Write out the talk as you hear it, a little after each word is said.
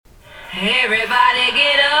Everybody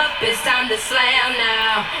get up, it's time to slam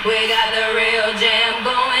now. We got the real jam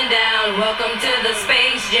going down. Welcome to the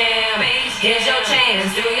Space Jam. Here's your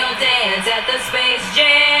chance, do your dance at the Space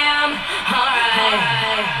Jam.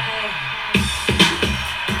 Alright.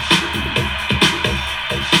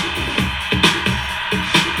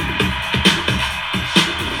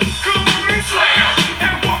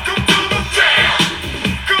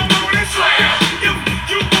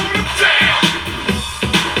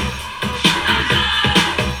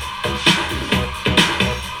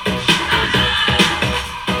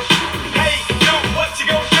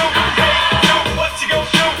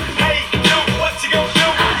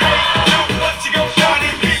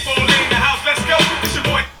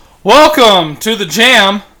 Welcome to the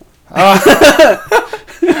Jam. I'm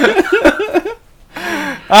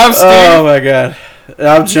Steve. Oh my god.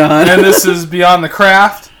 I'm John. And this is Beyond the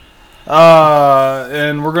Craft.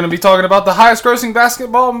 And we're going to be talking about the highest grossing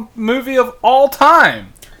basketball movie of all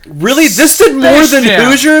time. Really? This did more than Jam.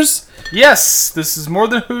 Hoosiers? Yes, this is more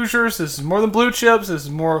than Hoosiers. This is more than Blue Chips. This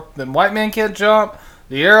is more than White Man Can't Jump.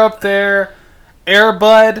 The Air Up There. Air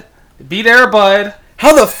Bud. Beat Air Bud.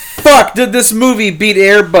 How the fuck did this movie beat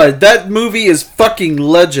Air Bud? That movie is fucking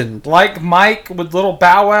legend. Like Mike with Little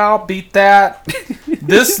Bow Wow beat that.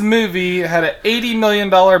 This movie had an $80 million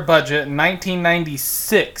budget in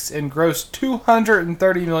 1996 and grossed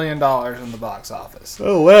 $230 million in the box office.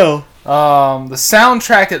 Oh, wow. The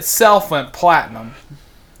soundtrack itself went platinum.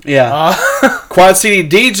 Yeah. Quad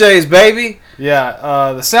CD DJs, baby.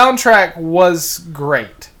 Yeah, the soundtrack was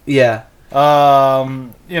great. Yeah.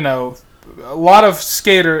 You know, a lot of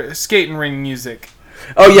skating ring music.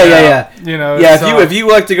 Oh yeah. You know, yeah. If you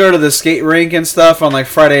like to go to the skate rink and stuff on like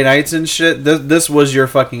Friday nights and shit, this was your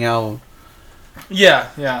fucking album.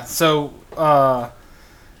 Yeah. So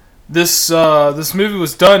this movie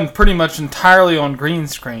was done pretty much entirely on green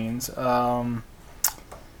screens, and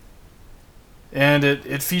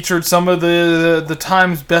it featured some of the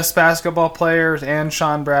time's best basketball players and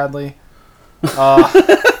Sean Bradley.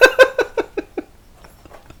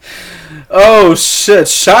 Oh shit!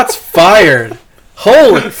 Shots fired!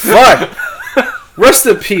 Holy fuck! Rest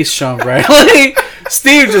in peace, Sean Bradley.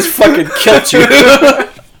 Steve just fucking killed you.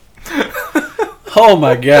 Oh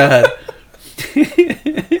my god!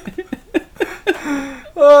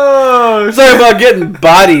 Oh, sorry about getting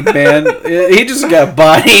bodied, man. He just got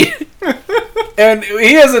bodied, and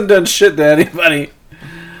he hasn't done shit to anybody.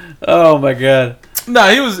 Oh my god! No,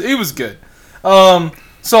 he was good. So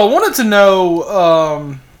I wanted to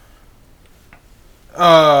know,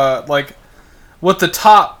 like, what the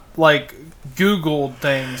top, like, Googled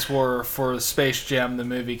things were for Space Jam, the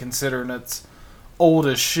movie, considering it's old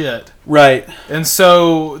as shit. Right. And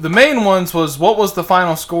so the main ones was, what was the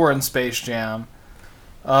final score in Space Jam?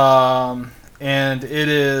 And it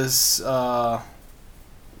is, the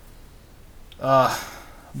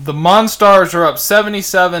Monstars are up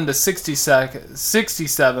 77 to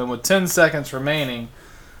 67 with 10 seconds remaining.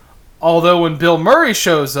 Although when Bill Murray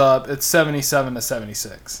shows up, it's 77 to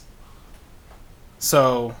 76.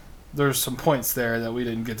 So there's some points there that we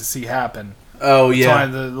didn't get to see happen. Oh yeah.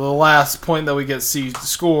 The last point that we get to see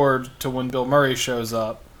scored to when Bill Murray shows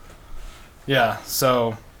up. Yeah.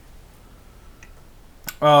 So,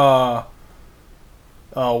 why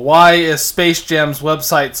is Space Jam's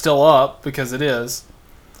website still up? Because it is.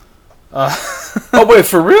 Oh wait,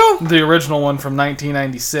 for real? The original one from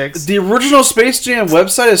 1996. The original Space Jam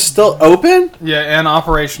website is still open? Yeah, and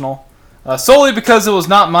operational. Solely because it was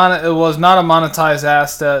not a monetized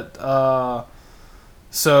asset.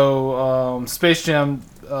 So Space Jam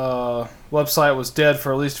website was dead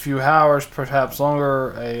for at least a few hours, perhaps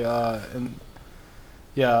longer.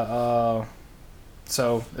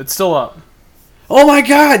 So it's still up. Oh my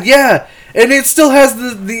god, yeah. And it still has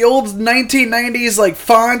the old 1990s like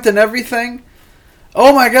font and everything.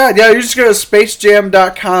 Oh my god, yeah, you just go to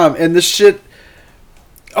spacejam.com and this shit.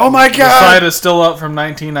 Oh my god. The site is still up from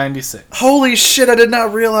 1996. Holy shit, I did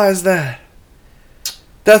not realize that.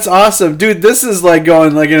 That's awesome. Dude, this is like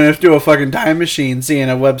going like into a fucking time machine seeing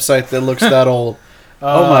a website that looks that old.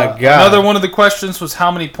 Oh my god. Another one of the questions was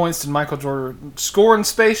how many points did Michael Jordan score in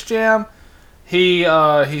Space Jam? He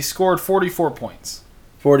scored 44 points.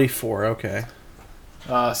 44, okay.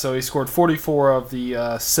 So he scored 44 of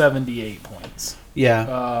the 78 points.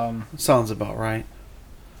 Yeah. Sounds about right.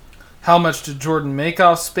 How much did Jordan make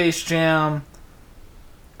off Space Jam?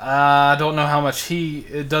 I don't know how much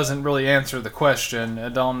it doesn't really answer the question. I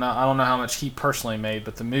don't know how much he personally made,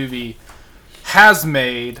 but the movie has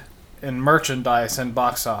made in merchandise and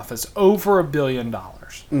box office over $1 billion.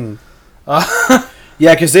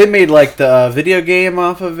 Yeah, because they made like the video game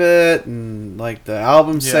off of it, and like the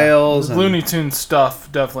album sales. The and, Looney Tunes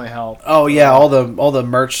stuff definitely helped. Oh yeah, all the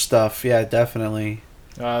merch stuff. Yeah, definitely.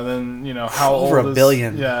 Then how Over old a is,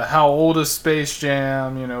 billion. Yeah, how old is Space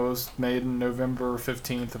Jam? It was made in November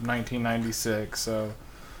 15th of 1996. So,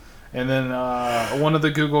 and then one of the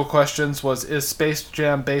Google questions was: is Space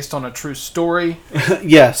Jam based on a true story?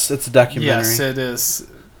 Yes, it's a documentary. Yes, it is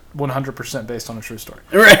 100% based on a true story.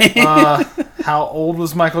 Right. How old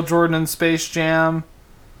was Michael Jordan in Space Jam?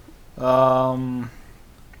 Well,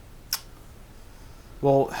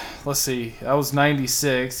 let's see. That was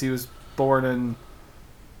 96. He was born in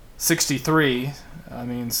 63. I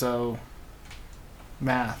mean, so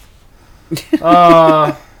math.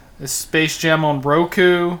 Is Space Jam on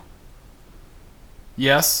Roku?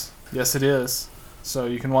 Yes, it is. So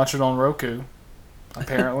you can watch it on Roku.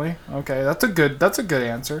 Apparently, okay, that's a good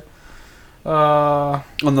answer. On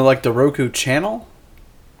the Roku channel.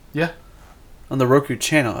 Yeah, on the Roku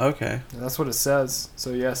channel. Okay, that's what it says.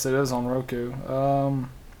 So yes, it is on Roku.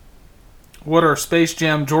 What are Space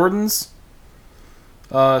Jam Jordans?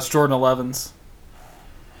 It's Jordan 11s.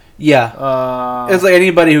 Yeah, it's like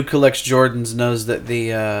anybody who collects Jordans knows that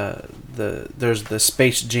there's the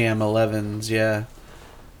Space Jam 11s. Yeah.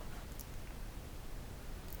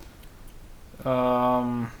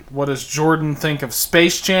 What does Jordan think of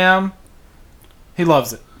Space Jam? He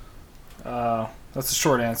loves it. That's the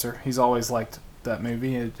short answer. He's always liked that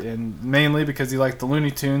movie, and mainly because he liked the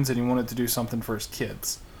Looney Tunes and he wanted to do something for his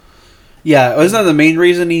kids. Yeah, wasn't that the main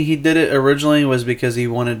reason he did it originally? Was because he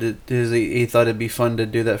wanted to. He thought it'd be fun to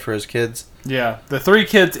do that for his kids. Yeah, the 3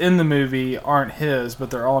 kids in the movie aren't his,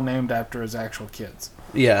 but they're all named after his actual kids.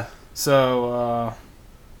 Yeah. So,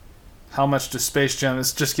 how much does Space Jam?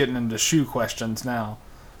 It's just getting into shoe questions now.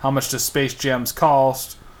 How much does Space Jams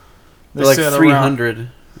cost? They're like $300,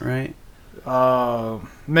 right?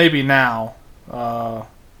 Maybe now.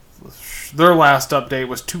 Their last update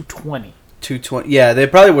was $220. $220. Yeah, they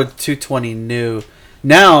probably were $220 new.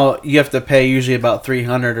 Now you have to pay usually about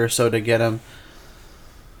 $300 or so to get them.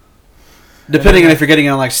 Depending on if you're getting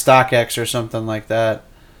on like StockX or something like that.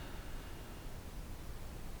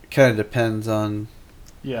 Kind of depends on.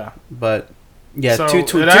 Yeah. But yeah, so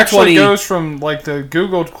 $220. It actually goes from like the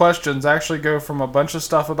Googled questions actually go from a bunch of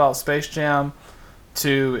stuff about Space Jam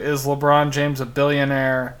to is LeBron James a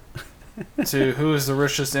billionaire to who is the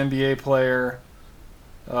richest NBA player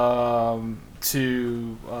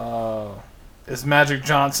to is Magic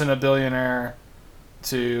Johnson a billionaire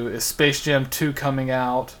to is Space Jam 2 coming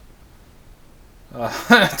out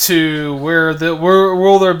to where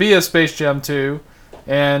will there be a Space Jam 2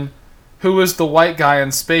 and who is the white guy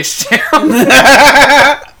in Space Jam?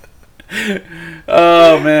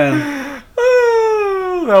 Oh man,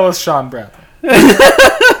 that was Sean Bradley.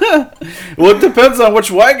 Well, it depends on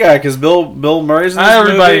which white guy, because Bill Murray's in this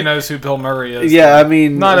everybody movie. knows who Bill Murray is. Yeah, I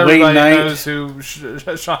mean, not Wayne everybody Knight. knows who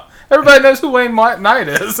Sean. Everybody knows who Wayne Knight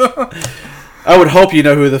is. I would hope you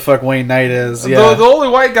know who the fuck Wayne Knight is. Yeah. The only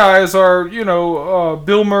white guys are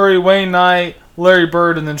Bill Murray, Wayne Knight, Larry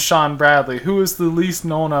Bird, and then Sean Bradley. Who is the least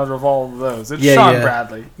known out of all of those? It's Sean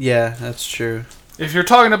Bradley. Yeah, that's true. If you're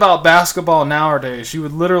talking about basketball nowadays, you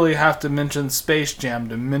would literally have to mention Space Jam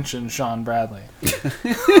to mention Sean Bradley.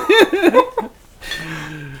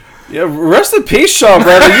 Yeah, rest in peace, Sean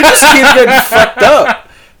Bradley. You just keep getting fucked up.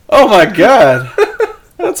 Oh my god,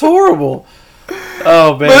 that's horrible.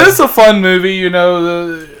 Oh man, but it's a fun movie.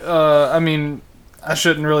 I mean, I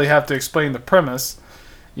shouldn't really have to explain the premise.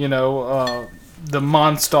 The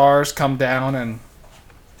Monstars come down and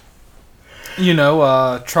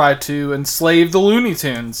try to enslave the Looney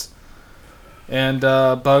Tunes. And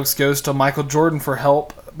Bugs goes to Michael Jordan for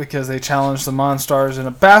help because they challenged the Monstars in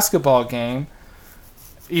a basketball game.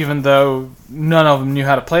 Even though none of them knew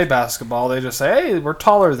how to play basketball, they just say, hey, we're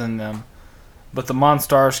taller than them. But the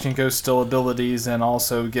Monstars can go steal abilities and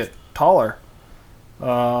also get taller.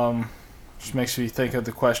 Which makes me think of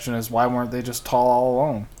the question is, why weren't they just tall all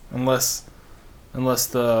along? Unless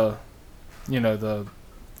the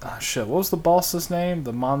what was the boss's name?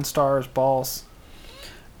 The Monstars boss?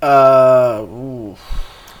 Ooh.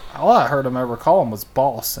 All I heard him ever call him was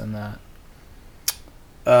boss in that.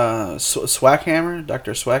 Swackhammer?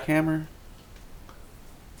 Dr. Swackhammer?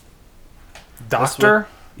 Doctor?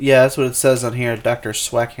 Yeah, that's what it says on here, Dr.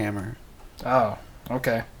 Swackhammer. Oh,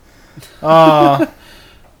 okay.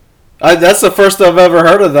 That's the first I've ever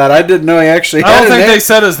heard of that. I didn't know he actually had I don't think name. they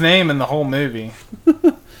said his name in the whole movie.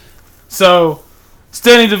 So, it's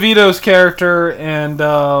Danny DeVito's character, and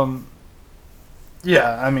I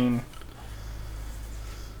mean,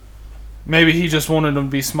 maybe he just wanted him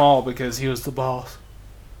to be small because he was the boss.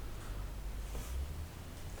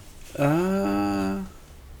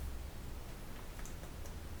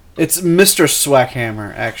 It's Mr.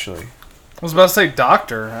 Swackhammer, actually. I was about to say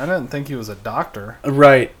doctor. I didn't think he was a doctor.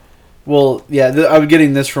 Right. Well, yeah, I'm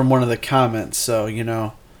getting this from one of the comments, so,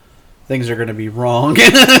 things are going to be wrong.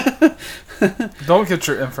 Don't get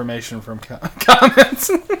your information from comments.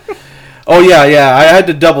 Oh, yeah, I had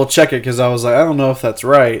to double check it because I was like, I don't know if that's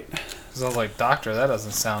right. Because I was like, doctor, that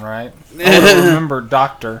doesn't sound right. I want to remember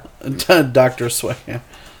doctor. Dr. Swackhammer.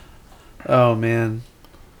 Oh, man.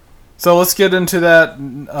 So let's get into that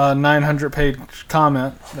 900-page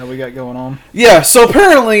comment that we got going on. Yeah, so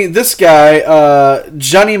apparently this guy,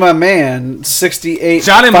 Johnny My Man, 68,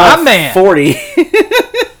 Johnny My Man, 40.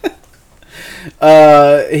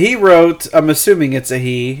 He wrote, I'm assuming it's a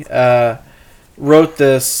he, wrote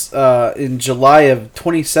this in July of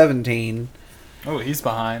 2017. Oh, he's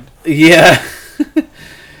behind. Yeah.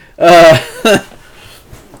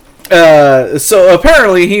 So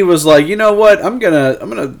apparently he was like, you know what? I'm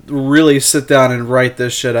gonna really sit down and write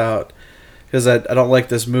this shit out because I don't like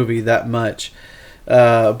this movie that much.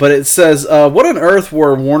 But it says, what on earth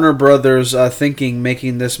were Warner Brothers thinking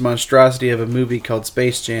making this monstrosity of a movie called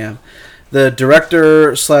Space Jam? The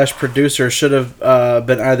director/producer should have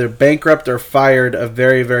been either bankrupt or fired a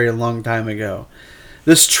very, very long time ago.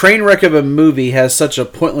 This train wreck of a movie has such a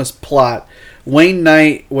pointless plot. Wayne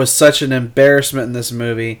Knight was such an embarrassment in this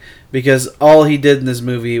movie because all he did in this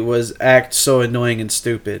movie was act so annoying and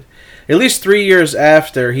stupid. At least 3 years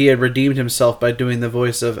after, he had redeemed himself by doing the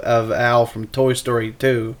voice of Al from Toy Story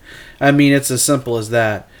 2. I mean, it's as simple as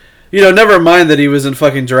that. Never mind that he was in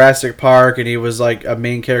fucking Jurassic Park and he was like a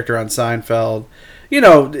main character on Seinfeld.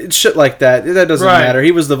 Shit like that. That doesn't matter.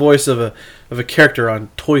 He was the voice of a character on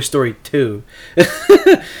Toy Story 2.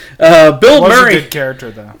 Bill Murray, a good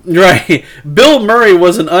character though. Right. Bill Murray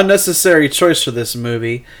was an unnecessary choice for this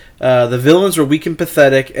movie. The villains were weak and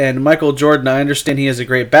pathetic, and Michael Jordan, I understand he is a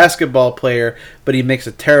great basketball player, but he makes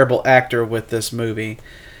a terrible actor with this movie.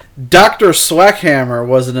 Dr. Swackhammer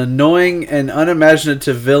was an annoying and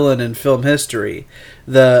unimaginative villain in film history.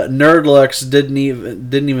 The Nerdlucks didn't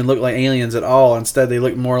even look like aliens at all. Instead, they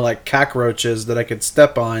looked more like cockroaches that I could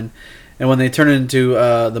step on. And when they turn into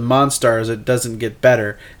the Monstars, it doesn't get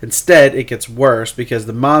better. Instead, it gets worse because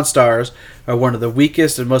the Monstars are one of the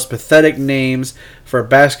weakest and most pathetic names for a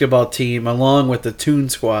basketball team, along with the Toon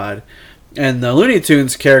Squad. And the Looney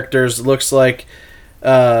Tunes characters looks like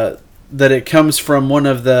that it comes from one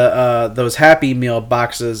of the those Happy Meal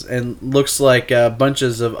boxes and looks like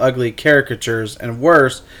bunches of ugly caricatures. And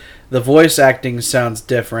worse, the voice acting sounds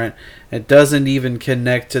different. It doesn't even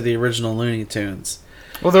connect to the original Looney Tunes.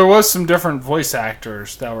 Well, there was some different voice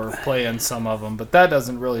actors that were playing some of them, but that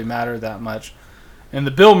doesn't really matter that much. And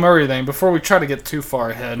the Bill Murray thing, before we try to get too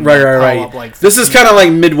far ahead. And right. Like this is kind of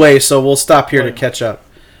like midway, so we'll stop here to catch up.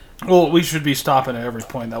 Well, we should be stopping at every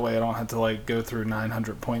point. That way I don't have to go through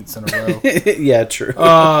 900 points in a row. Yeah, true.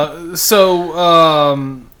 The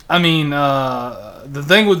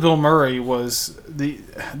thing with Bill Murray was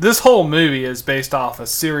this whole movie is based off a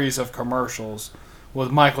series of commercials with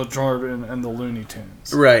Michael Jordan and the Looney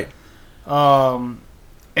Tunes. Right.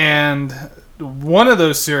 And one of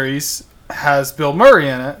those series has Bill Murray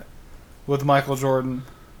in it with Michael Jordan,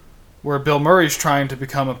 where Bill Murray's trying to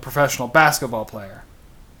become a professional basketball player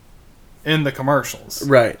in the commercials.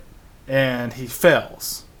 Right. And he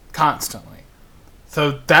fails constantly.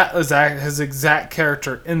 So that is his exact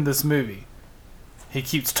character in this movie. He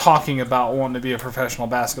keeps talking about wanting to be a professional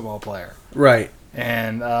basketball player. Right.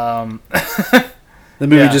 And the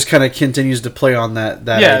movie just kind of continues to play on that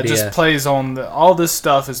idea. It just plays on all this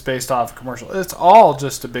stuff is based off a commercial. It's all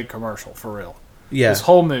just a big commercial for real. Yeah. This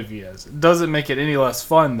whole movie is. It doesn't make it any less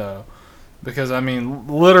fun though, because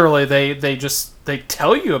literally they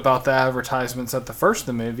tell you about the advertisements at the first of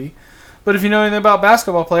the movie, but if you know anything about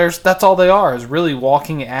basketball players, that's all they are, is really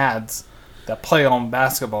walking ads that play on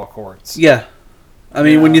basketball courts. Yeah.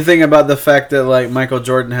 When you think about the fact that Michael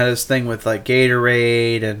Jordan had his thing with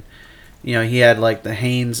Gatorade and he had the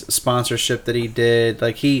Hanes sponsorship that he did.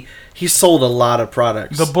 He sold a lot of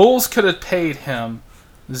products. The Bulls could have paid him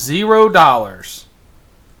 $0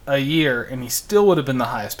 a year, and he still would have been the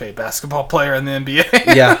highest paid basketball player in the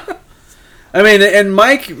NBA. Yeah. And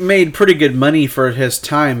Mike made pretty good money for his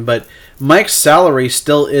time, but Mike's salary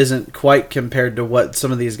still isn't quite compared to what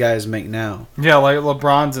some of these guys make now. Yeah, like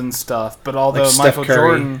LeBron's and stuff. But although Michael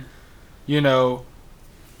Jordan,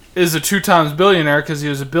 is a 2 times billionaire because he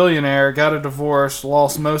was a billionaire, got a divorce,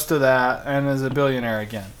 lost most of that, and is a billionaire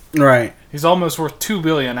again. Right. He's almost worth $2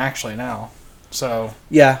 billion actually now. So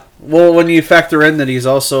yeah. Well, when you factor in that he's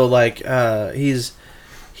also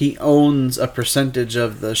he owns a percentage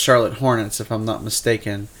of the Charlotte Hornets, if I'm not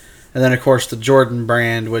mistaken. And then, of course, the Jordan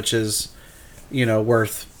brand, which is,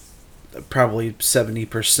 worth probably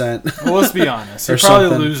 70%. Well, let's be honest. He Or probably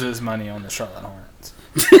something. loses money on the Charlotte Hornets.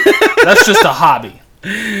 That's just a hobby.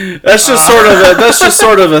 That's just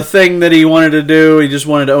sort of a thing that he wanted to do. He just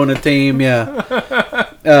wanted to own a team. Yeah.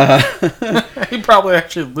 He probably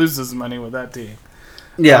actually loses money with that team.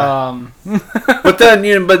 Yeah. But then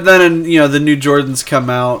the new Jordans come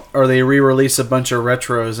out, or they re-release a bunch of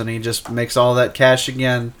retros, and he just makes all that cash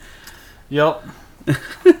again. Yep.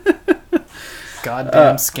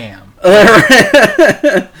 Goddamn scam.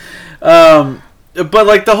 But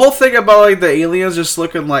like the whole thing about like the aliens just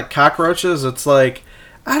looking like cockroaches, it's like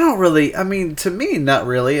to me, not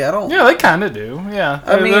really. I don't. Yeah, they kind of do. Yeah,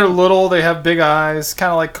 I mean, they're little. They have big eyes,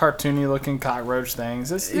 kind of like cartoony looking cockroach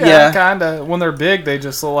things. Yeah. Kind of. When they're big, they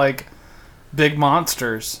just look like big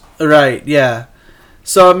monsters. Right. Yeah.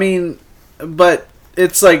 So but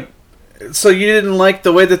it's like, so you didn't like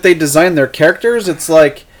the way that they designed their characters? It's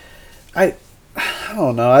like, I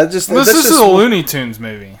don't know. This is a Looney Tunes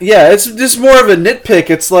movie. Yeah, it's just more of a nitpick.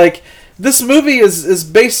 It's like, this movie is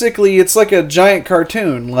basically, it's like a giant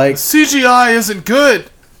cartoon. Like, CGI isn't good.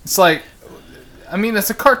 It's like, it's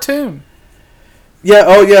a cartoon. Yeah.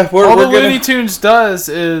 Oh, yeah. All the Looney Tunes does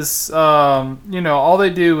is, all they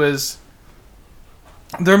do is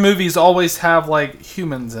their movies always have like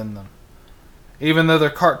humans in them, even though their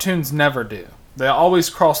cartoons never do. They always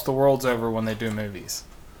cross the worlds over when they do movies.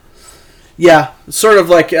 Yeah, sort of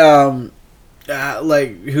like Who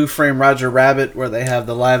Framed Roger Rabbit, where they have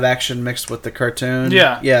the live action mixed with the cartoon.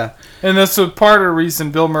 Yeah. And that's part of the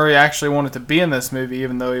reason Bill Murray actually wanted to be in this movie,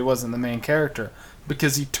 even though he wasn't the main character,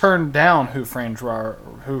 because he turned down Who Framed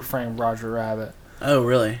Roger Rabbit. Oh,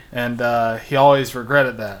 really? And he always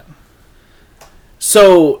regretted that.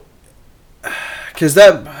 So, because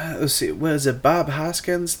let's see, was it Bob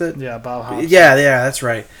Hoskins that? Yeah, Bob Hoskins. Yeah, that's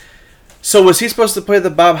right. So was he supposed to play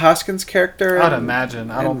the Bob Hoskins character? I'd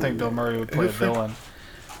imagine. I don't think Bill Murray would play a villain.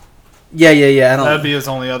 Yeah. I don't. That'd be his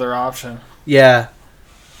only other option. Yeah,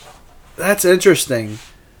 that's interesting.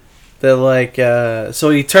 That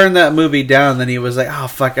so he turned that movie down. Then he was like, "Oh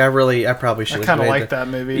fuck, I probably should." I kind of like that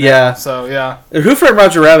movie. Yeah. Now, so yeah. Who Framed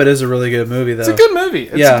Roger Rabbit is a really good movie, though. It's a good movie.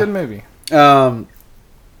 It's a good movie.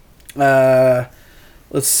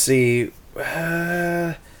 Let's see.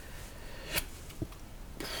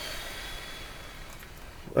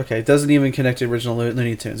 Okay, it doesn't even connect to original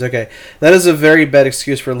Looney Tunes. Okay, that is a very bad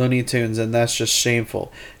excuse for Looney Tunes, and that's just shameful.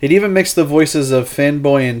 It even makes the voices of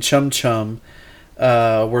Fanboy and Chum Chum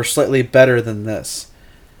were slightly better than this.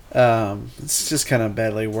 It's just kind of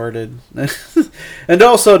badly worded. And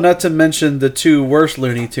also, not to mention, the two worst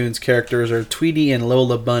Looney Tunes characters are Tweety and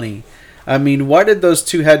Lola Bunny. Why did those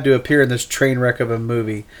two had to appear in this train wreck of a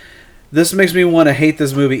movie? This makes me want to hate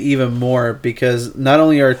this movie even more, because not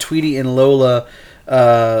only are Tweety and Lola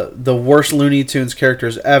the worst Looney Tunes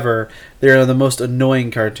characters ever, they are the most annoying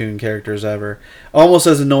cartoon characters ever. Almost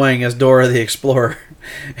as annoying as Dora the Explorer.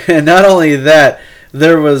 And not only that,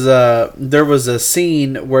 there was a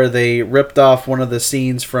scene where they ripped off one of the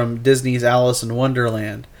scenes from Disney's Alice in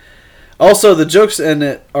Wonderland. Also, the jokes in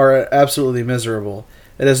it are absolutely miserable.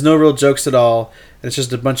 It has no real jokes at all. It's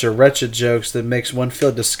just a bunch of wretched jokes that makes one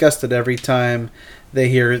feel disgusted every time they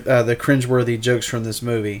hear the cringeworthy jokes from this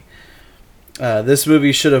movie. This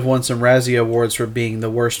movie should have won some Razzie Awards for being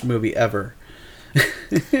the worst movie ever.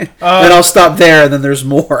 And I'll stop there, and then there's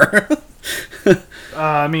more.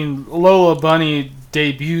 Lola Bunny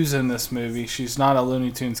debuts in this movie. She's not a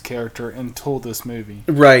Looney Tunes character until this movie.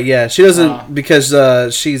 Right, yeah. She doesn't, because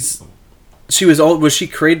was she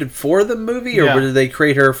created for the movie, or did they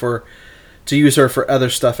create her to use her for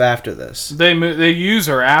other stuff after this? They use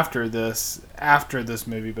her after this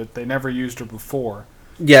movie, but they never used her before.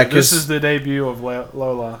 Yeah, so this is the debut of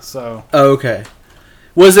Lola. So okay,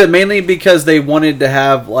 was it mainly because they wanted to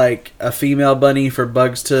have like a female bunny for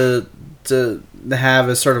Bugs to have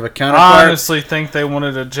as sort of a counterpart? I honestly think they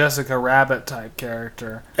wanted a Jessica Rabbit type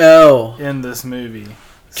character. In this movie.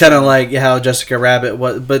 Kind of like how Jessica Rabbit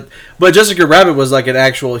was, but Jessica Rabbit was like an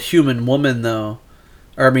actual human woman, though.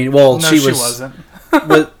 Or no, she wasn't.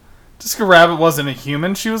 But Jessica Rabbit wasn't a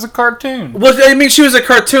human; she was a cartoon. Well, she was a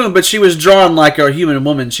cartoon, but she was drawn like a human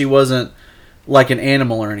woman. She wasn't like an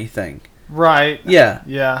animal or anything. Right. Yeah.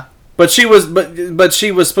 Yeah. But she was, but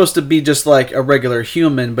she was supposed to be just like a regular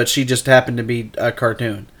human, but she just happened to be a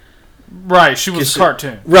cartoon. Right. She was a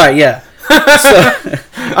cartoon. Right. Yeah. So,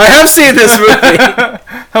 I have seen this movie.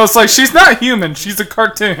 I was like, she's not human. She's a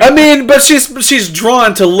cartoon. But she's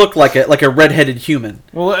drawn to look like a redheaded human.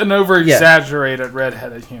 Well, an over-exaggerated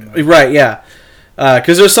redheaded human. Right, yeah.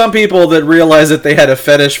 Because there's some people that realize that they had a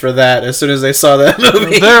fetish for that as soon as they saw that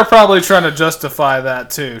movie. They're probably trying to justify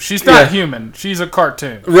that too. She's not human. She's a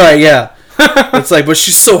cartoon. Right, yeah. It's like, but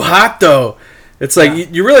she's so hot though. It's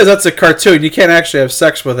like, you realize that's a cartoon. You can't actually have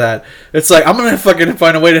sex with that. It's like, I'm going to fucking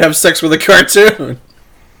find a way to have sex with a cartoon.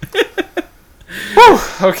 Whew,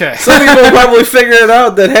 okay. Some people probably figure it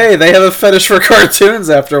out that, hey, they have a fetish for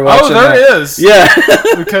cartoons after watching there is. Yeah.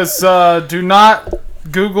 Because do not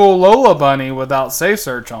Google Lola Bunny without Safe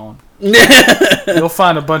Search on. You'll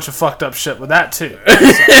find a bunch of fucked up shit with that too.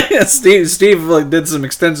 So. Steve like, did some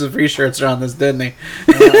extensive research on this, didn't he?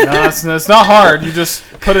 No, it's not hard. You just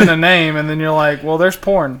put in a name and then you're like, well, there's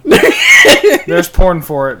porn. There's porn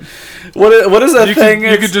for it. What is that thing?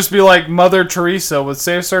 You could just be like Mother Teresa with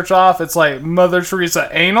Safe Search off. It's like Mother Teresa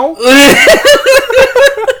anal. It's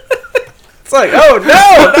like, oh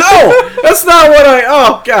no, that's not what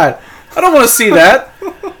oh God, I don't want to see that.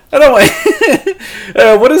 I don't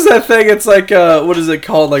want. What is that thing? It's like, what is it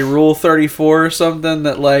called? Like Rule 34 or something?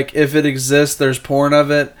 That like, if it exists, there's porn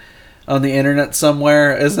of it on the internet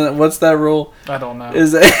somewhere. Isn't it? What's that rule? I don't know.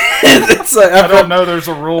 Is it? It's like, I don't know. There's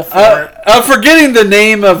a rule for it. I'm forgetting the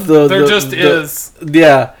name of the. There just is.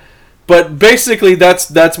 Yeah, but basically, that's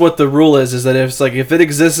what the rule is. Is that if it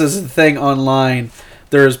exists as a thing online,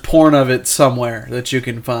 there is porn of it somewhere that you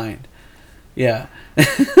can find. Yeah.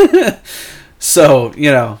 So,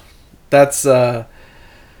 that's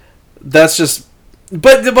just...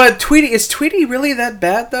 But Tweety... Is Tweety really that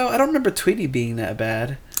bad, though? I don't remember Tweety being that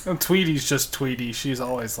bad. And Tweety's just Tweety. She's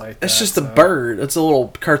always like that. It's just a bird. It's a little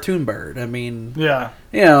cartoon bird. I mean... Yeah.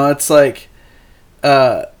 It's like...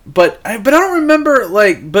 But I don't remember,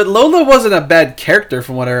 like... But Lola wasn't a bad character,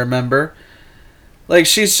 from what I remember. Like,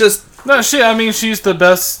 she's just... No, she's the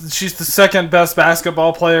best... She's the second best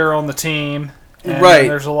basketball player on the team. And right.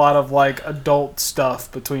 There's a lot of like adult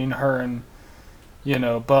stuff between her and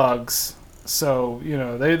Bugs. So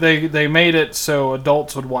they made it so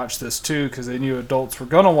adults would watch this too because they knew adults were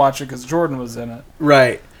gonna watch it because Jordan was in it.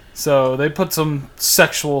 Right. So they put some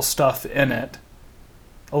sexual stuff in it,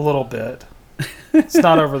 a little bit. It's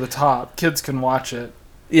not over the top. Kids can watch it.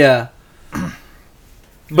 Yeah.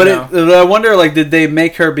 But I wonder, like, did they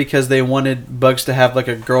make her because they wanted Bugs to have, like,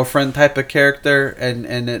 a girlfriend type of character and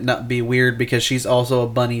it not be weird because she's also a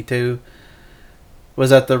bunny, too? Was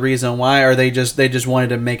that the reason why? Or they just wanted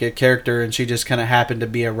to make a character and she just kind of happened to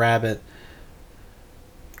be a rabbit?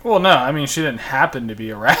 Well, no. She didn't happen to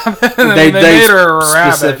be a rabbit. they made her a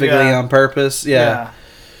rabbit. Specifically on purpose? Yeah.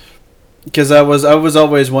 Because I was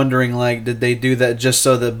always wondering, like, did they do that just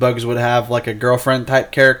so that Bugs would have, like, a girlfriend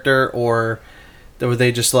type character? Or... were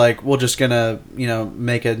they just like, we're just gonna,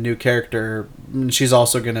 make a new character. She's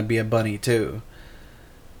also gonna be a bunny too.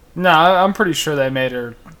 No, I'm pretty sure they made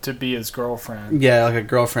her to be his girlfriend. Yeah, like a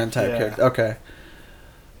girlfriend type character. Okay.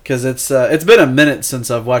 Because it's been a minute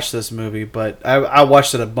since I've watched this movie, but I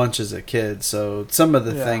watched it a bunch as a kid, so some of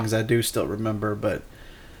the things I do still remember. But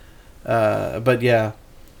yeah,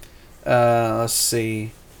 let's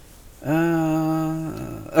see.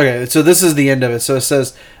 Okay, so this is the end of it. So it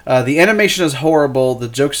says, the animation is horrible, the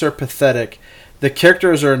jokes are pathetic, the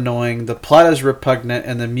characters are annoying, the plot is repugnant,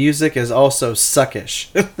 and the music is also suckish.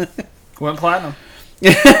 Went platinum.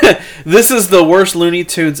 This is the worst Looney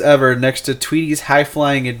Tunes ever, next to Tweety's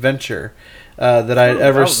High-Flying Adventure that I'd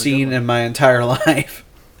ever seen in my entire life.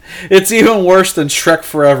 It's even worse than Shrek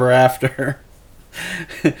Forever After.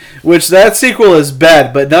 Which, that sequel is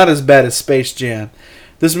bad, but not as bad as Space Jam.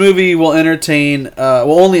 This movie will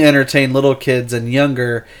only entertain little kids and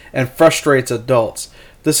younger, and frustrates adults.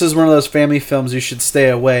 This is one of those family films you should stay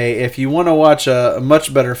away. If you want to watch a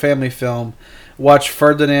much better family film, watch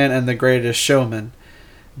Ferdinand and the Greatest Showman.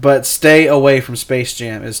 But stay away from Space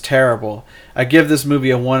Jam. It's terrible. I give this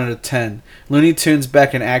movie a 1 out of 10. Looney Tunes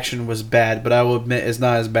Back in Action was bad, but I will admit it's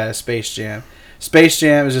not as bad as Space Jam. Space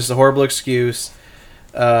Jam is just a horrible excuse.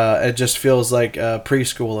 It just feels like a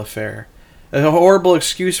preschool affair. A horrible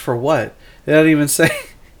excuse for what? They don't even say.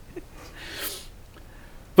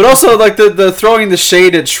 But also, like, the throwing the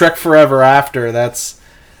shade at Shrek Forever After, that's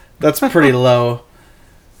pretty low.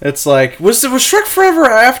 It's like, was Shrek Forever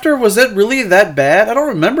After, was it really that bad? I don't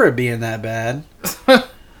remember it being that bad.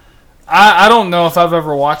 I don't know if I've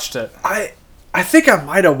ever watched it. I think I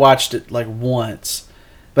might have watched it, like, once.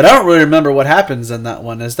 But I don't really remember what happens in that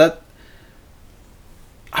one. Is that...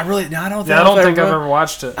 I don't think I've ever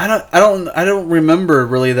watched it. I don't remember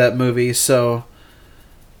really that movie, so...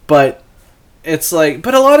 But... It's like,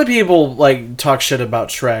 but a lot of people like talk shit about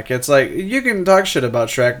Shrek. It's like, you can talk shit about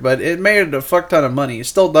Shrek, but it made a fuck ton of money. It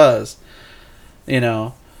still does. You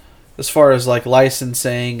know, as far as like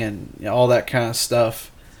licensing and all that kind of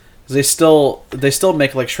stuff. They still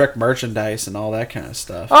make like Shrek merchandise and all that kind of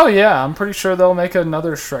stuff. Oh yeah, I'm pretty sure they'll make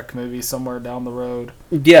another Shrek movie somewhere down the road.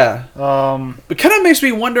 Yeah. Um, It kind of makes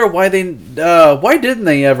me wonder why why didn't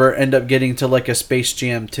they ever end up getting to like a Space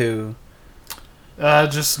Jam 2?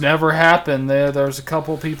 just never happened. There's a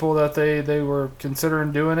couple people that they were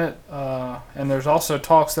considering doing it, and there's also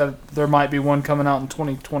talks that there might be one coming out in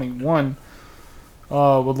 2021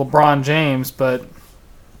 with LeBron James, but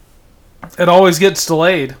it always gets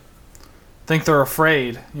delayed. I think they're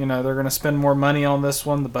afraid. You know, they're going to spend more money on this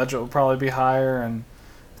one. The budget will probably be higher, and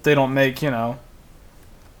if they don't make, $1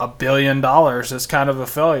 billion, it's kind of a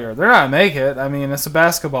failure. They're not going to make it. I mean, it's a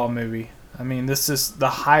basketball movie. I mean, this is the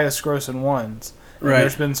highest grossing ones. Right.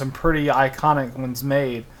 There's been some pretty iconic ones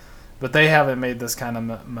made, but they haven't made this kind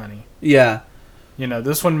of money. Yeah.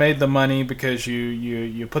 This one made the money because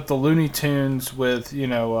you put the Looney Tunes with,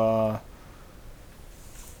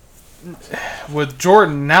 with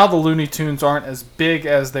Jordan. Now the Looney Tunes aren't as big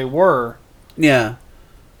as they were. Yeah.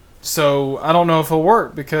 So I don't know if it'll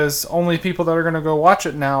work because only people that are going to go watch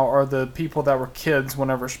it now are the people that were kids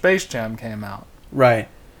whenever Space Jam came out. Right.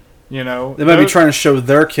 They might be trying to show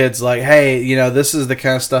their kids, like, hey, this is the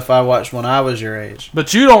kind of stuff I watched when I was your age.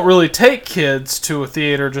 But you don't really take kids to a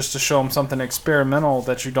theater just to show them something experimental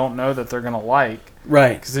that you don't know that they're going to like.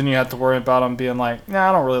 Right. Because then you have to worry about them being like, nah,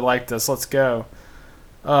 I don't really like this. Let's go.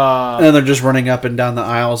 And then they're just running up and down the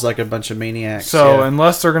aisles like a bunch of maniacs. So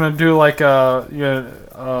unless they're going to do like a...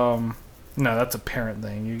 no, that's a parent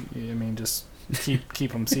thing. Just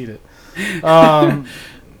keep them seated.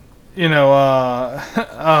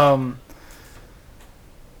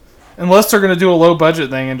 Unless they're going to do a low budget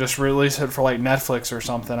thing and just release it for like Netflix or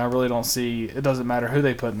something, I really don't see, it doesn't matter who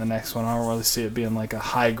they put in the next one. I don't really see it being like a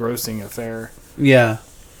high grossing affair. Yeah.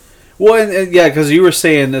 Well, and yeah, because you were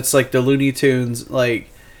saying it's like the Looney Tunes, like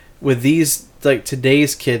with these, like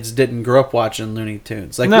today's kids didn't grow up watching Looney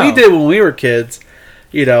Tunes. Like we did when we were kids,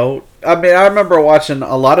 I remember watching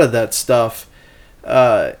a lot of that stuff.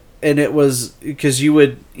 And it was because you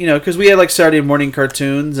would, because we had like Saturday morning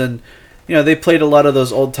cartoons and, they played a lot of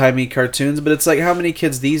those old timey cartoons. But it's like how many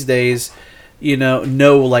kids these days,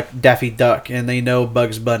 know like Daffy Duck and they know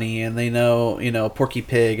Bugs Bunny and they know, Porky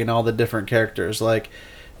Pig and all the different characters. Like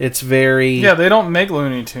it's very. Yeah, they don't make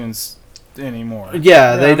Looney Tunes anymore.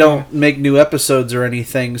 Yeah, they don't make new episodes or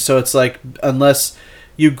anything. So it's like unless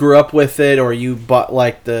you grew up with it or you bought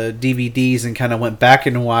like the DVDs and kind of went back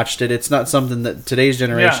and watched it, it's not something that today's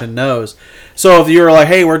generation knows. So if you were like,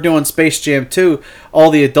 hey, we're doing Space Jam 2,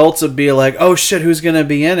 all the adults would be like, oh shit, who's going to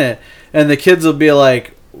be in it? And the kids will be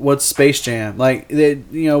like, what's Space Jam? Like,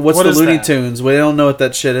 what's the Looney Tunes? We don't know what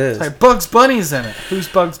that shit is. It's like Bugs Bunny's in it. Who's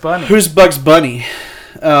Bugs Bunny? Who's Bugs Bunny?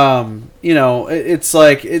 It's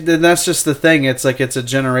like, then that's just the thing. It's like, it's a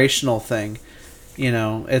generational thing.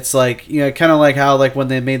 It's like, kind of like how, like, when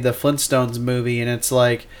they made the Flintstones movie, and it's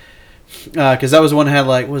like, because that was one that had,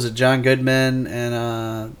 like, was it John Goodman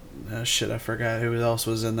and, I forgot who else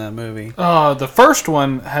was in that movie. The first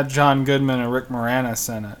one had John Goodman and Rick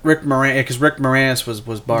Moranis in it. Because Rick Moranis was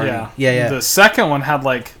Barney. Yeah. The second one had,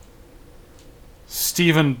 like,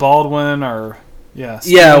 Stephen Baldwin or, was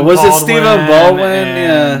it Stephen Baldwin?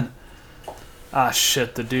 Yeah. Ah,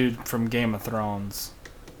 shit, the dude from Game of Thrones.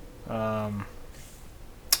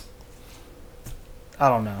 I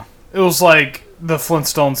don't know. It was like the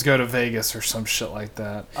Flintstones go to Vegas or some shit like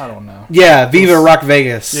that. I don't know. Yeah, Viva Rock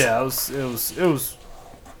Vegas. Yeah, it was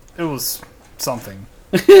something.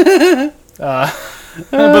 But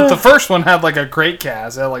the first one had like a great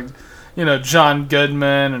cast. It had like, John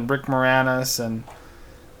Goodman and Rick Moranis and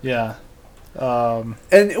yeah. And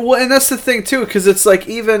that's the thing too, because it's like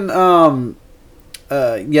even Mark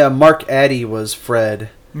Addy was Fred.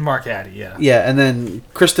 Mark Addy, yeah. Yeah, and then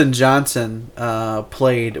Kristen Johnson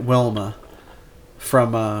played Wilma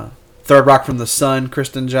from Third Rock from the Sun.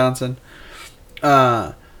 Kristen Johnson.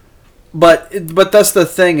 But that's the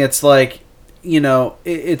thing. It's like,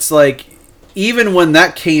 it's like even when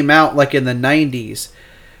that came out, like in the 90s,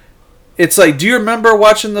 it's like, do you remember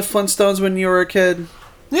watching the Flintstones when you were a kid?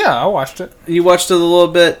 Yeah, I watched it. You watched it a little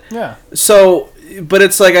bit? Yeah. So, but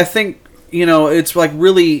it's like, I think, it's like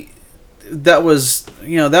really... That was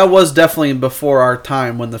definitely before our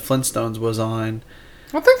time when the Flintstones was on.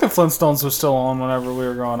 I think the Flintstones was still on whenever we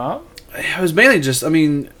were growing up. It was mainly just, I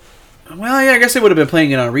guess they would have been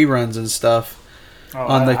playing it on reruns and stuff. Oh,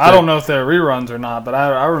 I don't know if they're reruns or not, but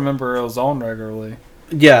I remember it was on regularly.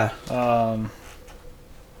 Yeah.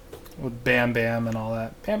 With Bam Bam and all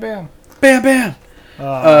that. Bam Bam. Bam Bam.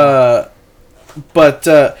 But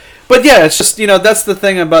yeah, it's just, that's the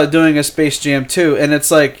thing about doing a Space Jam 2, and it's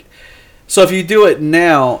like, so if you do it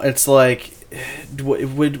now, it's like,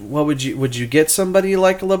 would you get somebody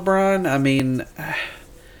like LeBron? I mean,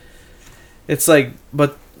 it's like,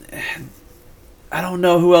 but I don't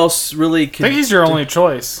know who else really could. I think he's your only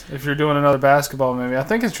choice if you're doing another basketball movie. I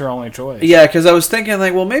think it's your only choice. Yeah, because I was thinking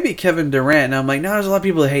like, well, maybe Kevin Durant. And I'm like, no, there's a lot of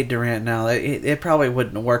people that hate Durant now. It probably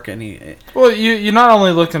wouldn't work any. Well, you're not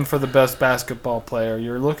only looking for the best basketball player,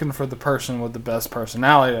 you're looking for the person with the best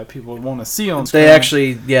personality that people would want to see on screen. They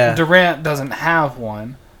actually, yeah. Durant doesn't have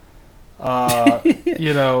one.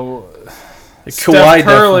 You know, Kawhi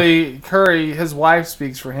Steph Curry, his wife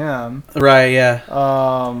speaks for him. Right, yeah.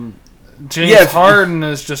 James Harden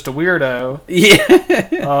is just a weirdo.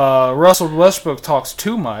 Yeah. Russell Westbrook talks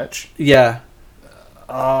too much. Yeah.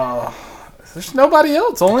 There's nobody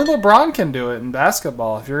else. Only LeBron can do it in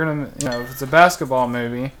basketball. If you're gonna, if it's a basketball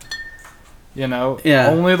movie, only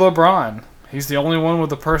LeBron. He's the only one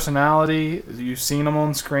with a personality. You've seen him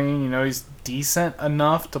on screen. He's decent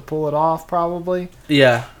enough to pull it off, probably.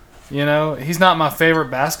 Yeah. He's not my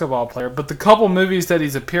favorite basketball player, but the couple movies that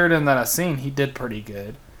he's appeared in that I've seen, he did pretty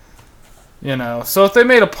good. So if they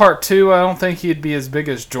made a part 2, I don't think he'd be as big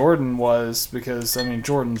as Jordan was because,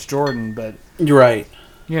 Jordan's Jordan, but... You're right.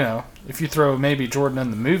 If you throw maybe Jordan in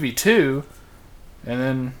the movie too, and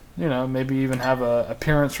then, maybe even have a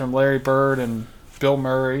appearance from Larry Bird and Bill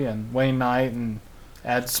Murray and Wayne Knight and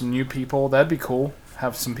add some new people, that'd be cool.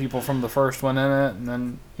 Have some people from the first one in it, and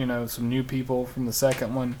then, some new people from the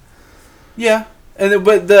second one. Yeah.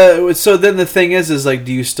 So then the thing is like,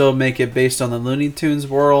 do you still make it based on the Looney Tunes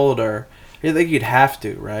world, or... I think you'd have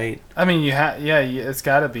to, right? It's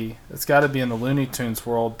got to be. It's got to be in the Looney Tunes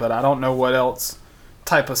world, but I don't know what else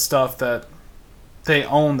type of stuff that they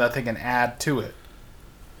own that they can add to it.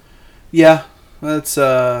 Yeah, that's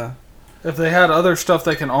if they had other stuff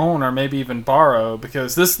they can own or maybe even borrow,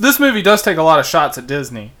 because this movie does take a lot of shots at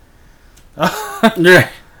Disney. Yeah.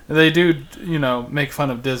 They do, make fun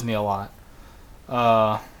of Disney a lot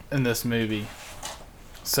in this movie.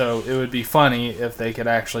 So it would be funny if they could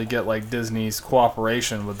actually get like Disney's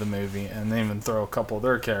cooperation with the movie and then even throw a couple of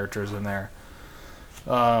their characters in there.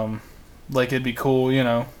 Like it'd be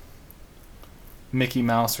cool, Mickey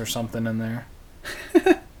Mouse or something in there.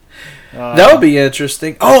 That would be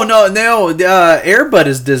interesting. Oh no, Air Bud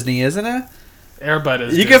is Disney, isn't it? Air Bud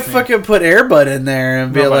is. You Disney. can fucking put Air Bud in there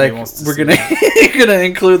and Nobody be like, we're gonna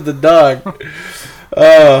include the dog.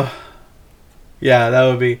 Yeah, that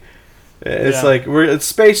would be. It's like it's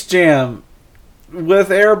Space Jam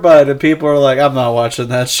with Air Bud, and people are like, I'm not watching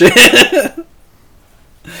that shit. That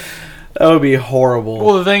would be horrible.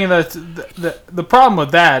 Well, the thing that the problem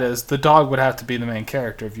with that is the dog would have to be the main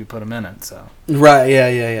character if you put him in it. So right,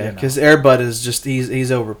 yeah. Because Air Bud is just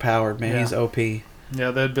he's overpowered, man. Yeah. He's OP.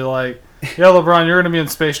 Yeah, they'd be like, yeah, LeBron, you're gonna be in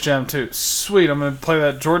Space Jam too. Sweet, I'm gonna play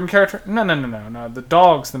that Jordan character. No. The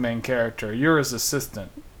dog's the main character. You're his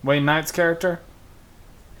assistant. Wayne Knight's character.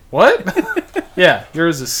 What? Yeah, you're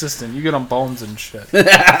his assistant. You get on bones and shit.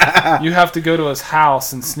 You have to go to his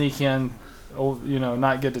house and sneak in,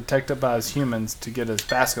 not get detected by his humans to get his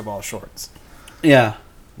basketball shorts. Yeah.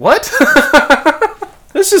 What?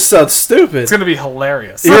 This just sounds stupid. It's gonna be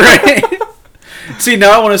hilarious. You're right. See,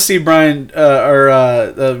 now I want to see Ryan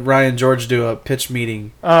George do a pitch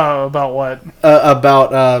meeting. Oh, about what?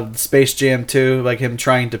 About Space Jam 2, like him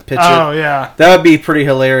trying to pitch it. Oh, yeah. That would be pretty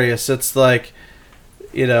hilarious. It's like,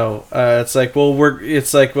 it's like,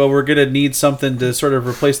 we're gonna need something to sort of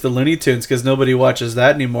replace the Looney Tunes because nobody watches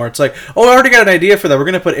that anymore. It's like, I already got an idea for that. We're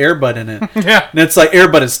gonna put Air Bud in it. Yeah, and it's like Air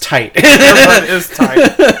Bud is tight. Air Bud is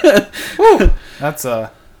tight. Woo. That's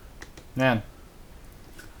man.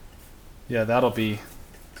 Yeah, that'll be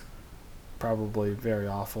probably very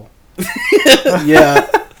awful. Yeah.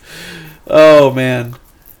 Oh man.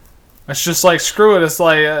 It's just like, screw it. It's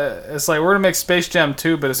like we're gonna make Space Jam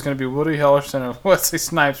 2, but it's gonna be Woody Harrelson and Wesley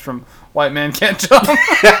Snipes from White Man Can't Jump.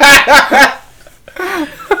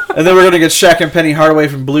 And then we're gonna get Shaq and Penny Hardaway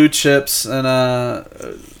from Blue Chips, and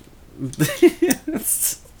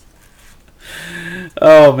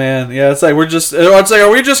oh man, yeah. It's like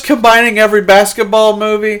are we just combining every basketball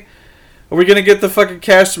movie? Are we gonna get the fucking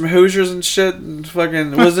cast from Hoosiers and shit? And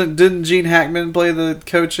fucking didn't Gene Hackman play the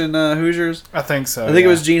coach in Hoosiers? I think so. I think it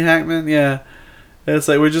was Gene Hackman. Yeah, it's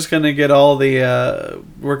like we're just gonna get all the.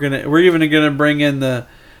 We're even gonna bring in the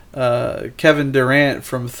Kevin Durant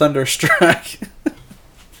from Thunderstruck.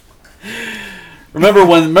 Remember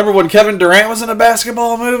when Kevin Durant was in a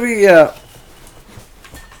basketball movie? Yeah.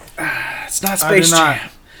 It's not Space Jam.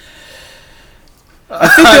 I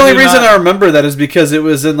think the only reason I remember that is because it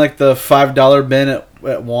was in like the $5 bin at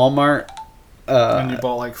Walmart. And you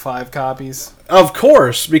bought like 5 copies. Of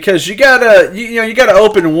course, because you gotta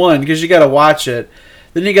open one because you gotta watch it.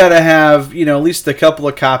 then you got to have, you know, at least a couple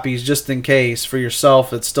of copies just in case for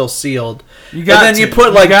yourself. It's still sealed. You got and then to. you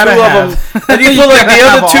put like You 2 gotta of have. them. Then you You put like gotta the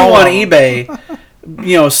have other 2 all on of 'em. eBay.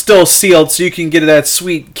 You know, still sealed, so you can get that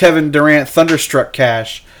sweet Kevin Durant Thunderstruck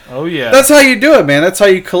cash. Oh yeah. That's how you do it, man. That's how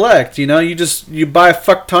you collect. You know, you buy a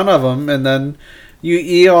fuck ton of them, and then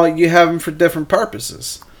you have them for different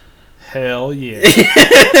purposes. Hell yeah.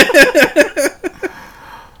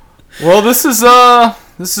 Well, this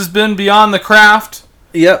has been Beyond the Craft.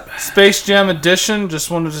 Yep. Space Jam edition.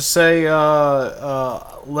 Just wanted to say,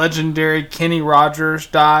 legendary Kenny Rogers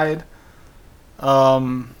died.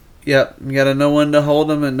 Yep. You got to know when to hold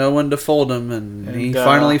them and know when to fold them, and he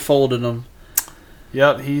finally folded them.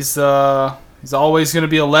 Yep, he's always going to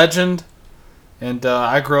be a legend, and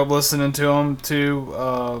I grew up listening to him too.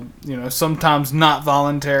 You know, sometimes not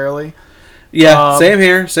voluntarily. Yeah, same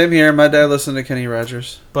here. My dad listened to Kenny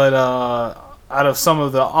Rogers. But out of some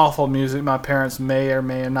of the awful music my parents may or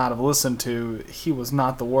may not have listened to, he was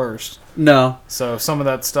not the worst. No. So some of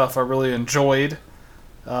that stuff I really enjoyed.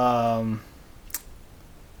 I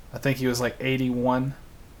think he was like 81.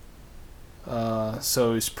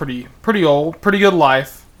 So he's pretty old. Pretty good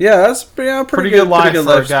life. Yeah, that's pretty good life for a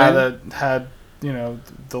guy span. that had, you know,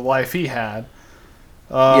 the life he had.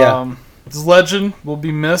 Yeah. This legend will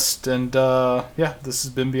be missed, and yeah, this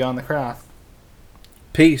has been Beyond the Craft.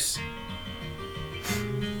 Peace.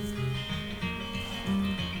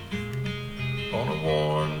 On a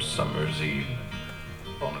warm summer's evening,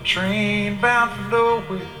 on a train bound for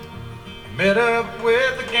nowhere, I met up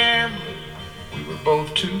with a gambler. We were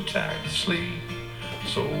both too tired to sleep,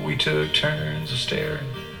 so we took turns of staring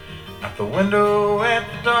out the window at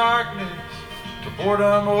the darkness till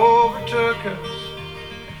boredom overtook us,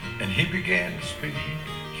 and he began to speak.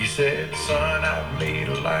 He said, "Son, I've made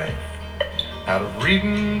a life out of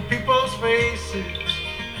reading people's faces,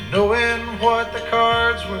 knowing what the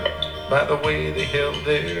cards were by the way they held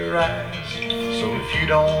their eyes. So if you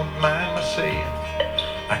don't mind my saying,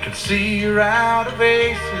 I can see you're out of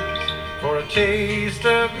aces. For a taste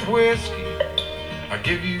of your whiskey, I'll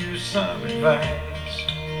give you some advice."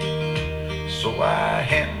 So I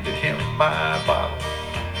handed him my bottle,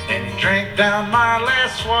 and he drank down my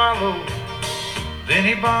last swallow. Then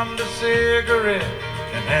he bummed a cigarette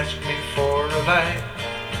and asked me for a light.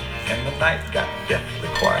 And the night got deathly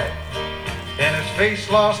quiet, and his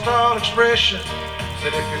face lost all expression.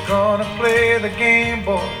 Said, "If you're gonna play the game,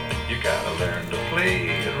 boy, you gotta learn to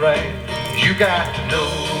play it right. You got to know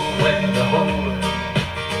when to hold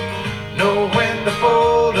up, know when to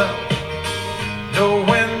fold up, know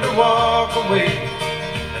when to walk away,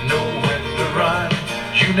 and know when to run.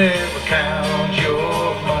 You never count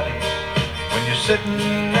your money when you're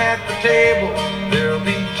sitting at the table. There'll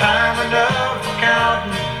be time enough for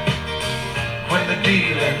counting when the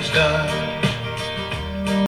dealing's done.